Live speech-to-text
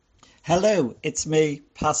Hello, it's me,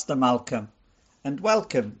 Pastor Malcolm, and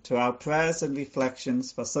welcome to our prayers and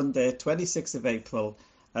reflections for Sunday, 26th of April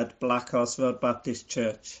at Black Horse Road Baptist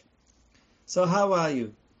Church. So how are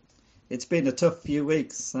you? It's been a tough few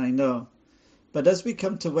weeks, I know, but as we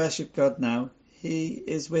come to worship God now, He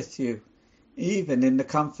is with you, even in the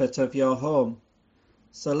comfort of your home.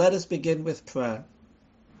 So let us begin with prayer.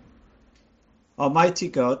 Almighty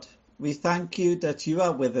God, we thank you that you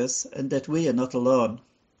are with us and that we are not alone.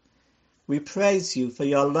 We praise you for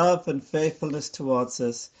your love and faithfulness towards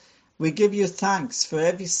us. We give you thanks for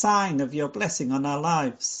every sign of your blessing on our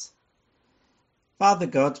lives. Father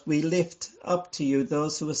God, we lift up to you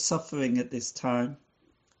those who are suffering at this time,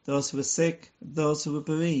 those who are sick, those who are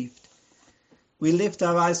bereaved. We lift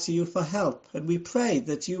our eyes to you for help, and we pray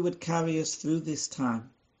that you would carry us through this time.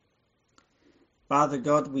 Father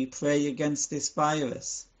God, we pray against this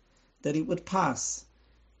virus, that it would pass,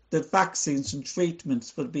 that vaccines and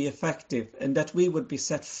treatments would be effective, and that we would be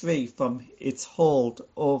set free from its hold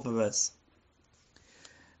over us.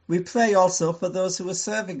 We pray also for those who are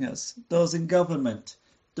serving us, those in government,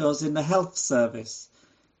 those in the health service,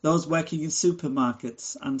 those working in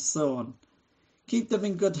supermarkets, and so on. Keep them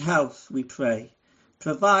in good health, we pray.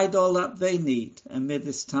 Provide all that they need, and may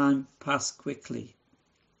this time pass quickly.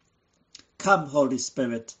 Come, Holy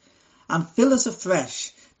Spirit, and fill us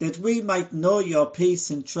afresh, that we might know your peace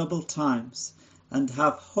in troubled times and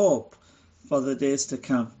have hope for the days to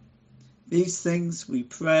come. These things we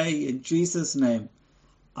pray in Jesus' name.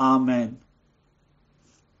 Amen.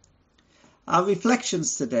 Our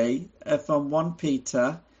reflections today are from 1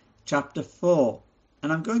 Peter chapter 4,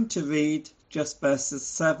 and I'm going to read just verses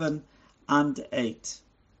 7 and 8.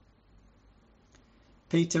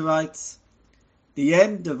 Peter writes, "The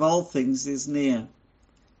end of all things is near.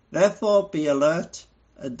 Therefore be alert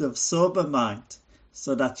and of sober mind,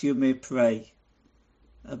 so that you may pray.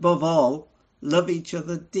 Above all, love each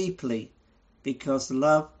other deeply, because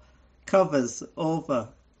love covers over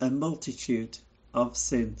a multitude of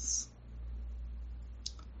sins."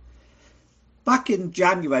 Back in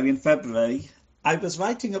January and February, I was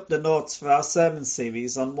writing up the notes for our sermon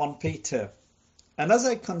series on 1 Peter. And as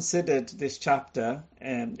I considered this chapter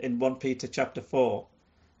in 1 Peter chapter 4,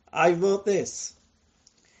 I wrote this.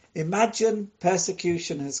 Imagine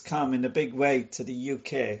persecution has come in a big way to the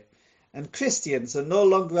UK, and Christians are no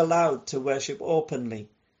longer allowed to worship openly.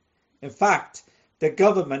 In fact, the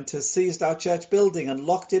government has seized our church building and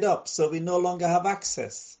locked it up, so we no longer have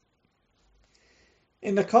access.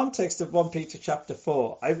 In the context of 1 Peter chapter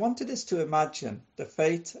 4, I wanted us to imagine the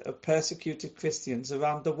fate of persecuted Christians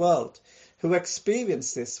around the world who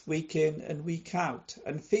experience this week in and week out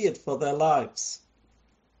and feared for their lives.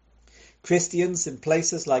 Christians in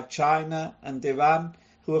places like China and Iran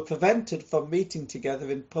who are prevented from meeting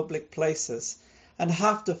together in public places and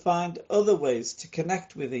have to find other ways to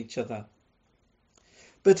connect with each other.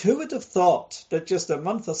 But who would have thought that just a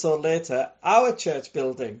month or so later our church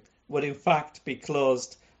building would in fact be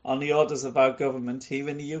closed on the orders of our government here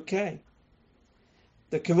in the UK?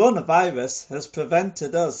 The coronavirus has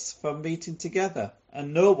prevented us from meeting together,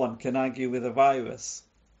 and no one can argue with a virus.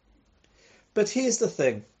 But here's the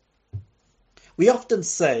thing. We often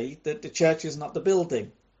say that the church is not the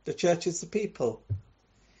building, the church is the people.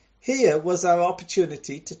 Here was our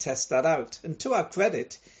opportunity to test that out, and to our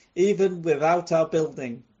credit, even without our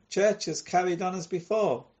building, church has carried on as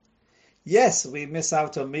before. Yes, we miss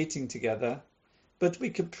out on meeting together, but we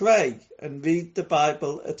could pray and read the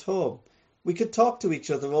Bible at home. We could talk to each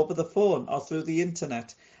other over the phone or through the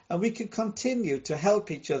internet, and we could continue to help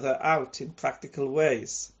each other out in practical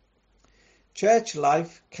ways. Church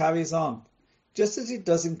life carries on, just as it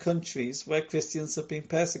does in countries where Christians have been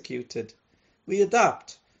persecuted. We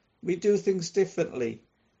adapt, we do things differently,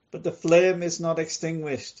 but the flame is not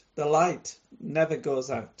extinguished, the light never goes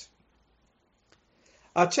out.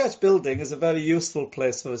 Our church building is a very useful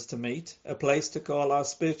place for us to meet, a place to call our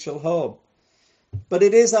spiritual home. But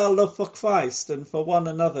it is our love for Christ and for one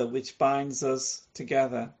another which binds us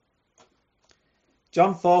together.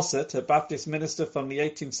 John Fawcett, a Baptist minister from the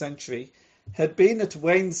 18th century, had been at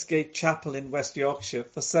Wainsgate Chapel in West Yorkshire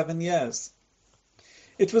for 7 years.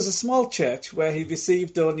 It was a small church where he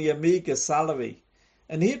received only a meagre salary,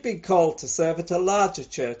 and he had been called to serve at a larger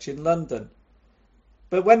church in London.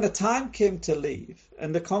 But when the time came to leave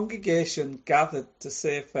and the congregation gathered to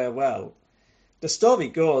say farewell, the story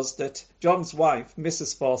goes that John's wife,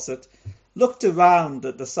 Mrs. Fawcett, looked around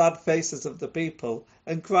at the sad faces of the people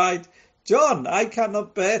and cried, "John, I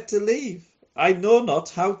cannot bear to leave. I know not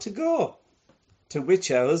how to go." To which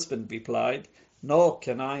her husband replied, "Nor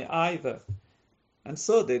can I either." And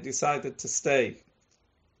so they decided to stay.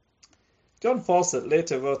 John Fawcett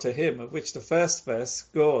later wrote a hymn of which the first verse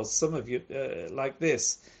goes, some of you like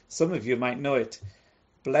this. Some of you might know it.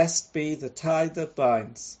 Blessed be the tie that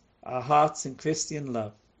binds our hearts in Christian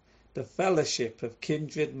love. The fellowship of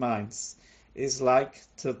kindred minds is like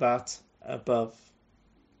to that above.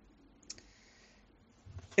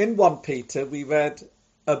 In 1 Peter we read,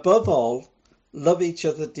 above all, love each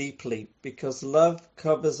other deeply, because love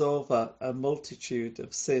covers over a multitude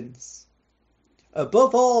of sins.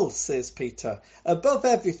 Above all, says Peter, above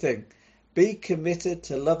everything, be committed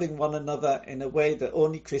to loving one another in a way that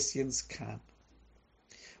only Christians can.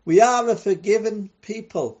 We are a forgiven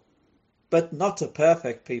people, but not a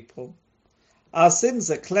perfect people. Our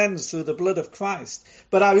sins are cleansed through the blood of Christ,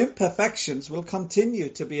 but our imperfections will continue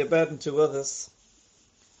to be a burden to others.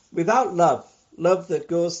 Without love, love that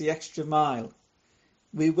goes the extra mile,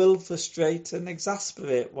 we will frustrate and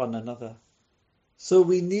exasperate one another. So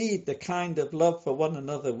we need the kind of love for one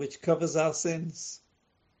another which covers our sins.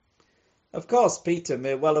 Of course, Peter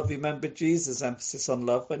may well have remembered Jesus' emphasis on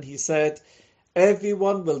love when he said,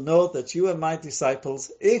 everyone will know that you are my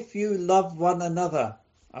disciples if you love one another,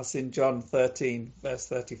 as in John 13, verse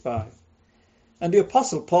 35. And the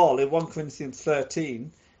Apostle Paul in 1 Corinthians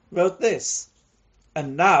 13 wrote this,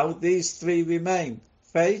 and now these three remain,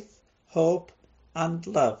 faith, hope, and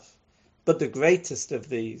love. But the greatest of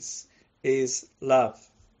these is love.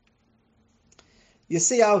 You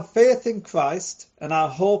see, our faith in Christ and our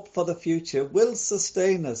hope for the future will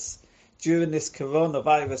sustain us during this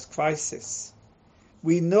coronavirus crisis.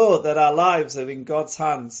 We know that our lives are in God's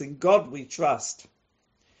hands. In God we trust.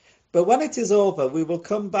 But when it is over, we will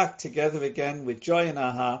come back together again with joy in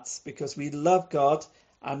our hearts because we love God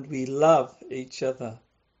and we love each other.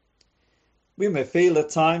 We may feel at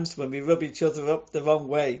times when we rub each other up the wrong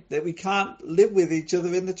way that we can't live with each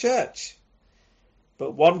other in the church.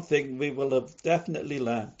 But one thing we will have definitely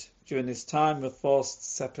learned during this time of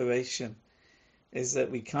forced separation is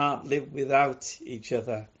that we can't live without each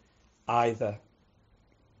other either.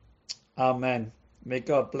 Amen. May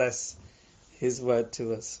God bless his word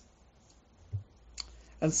to us.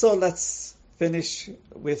 And so let's finish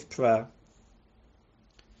with prayer.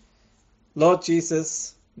 Lord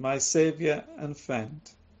Jesus, my Saviour and friend,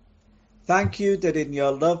 thank you that in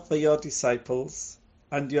your love for your disciples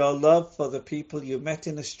and your love for the people you met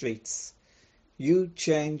in the streets, you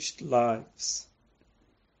changed lives.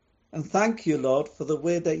 And thank you, Lord, for the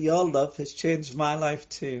way that your love has changed my life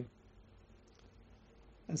too.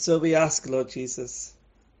 And so we ask, Lord Jesus,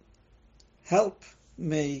 help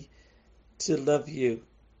me to love you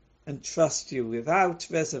and trust you without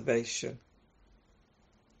reservation.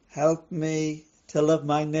 Help me to love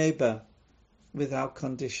my neighbour without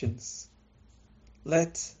conditions.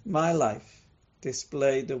 Let my life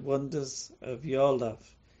display the wonders of your love.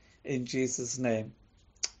 In Jesus' name,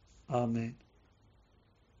 Amen.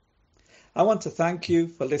 I want to thank you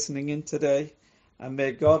for listening in today, and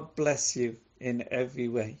may God bless you in every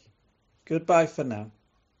way. Goodbye for now.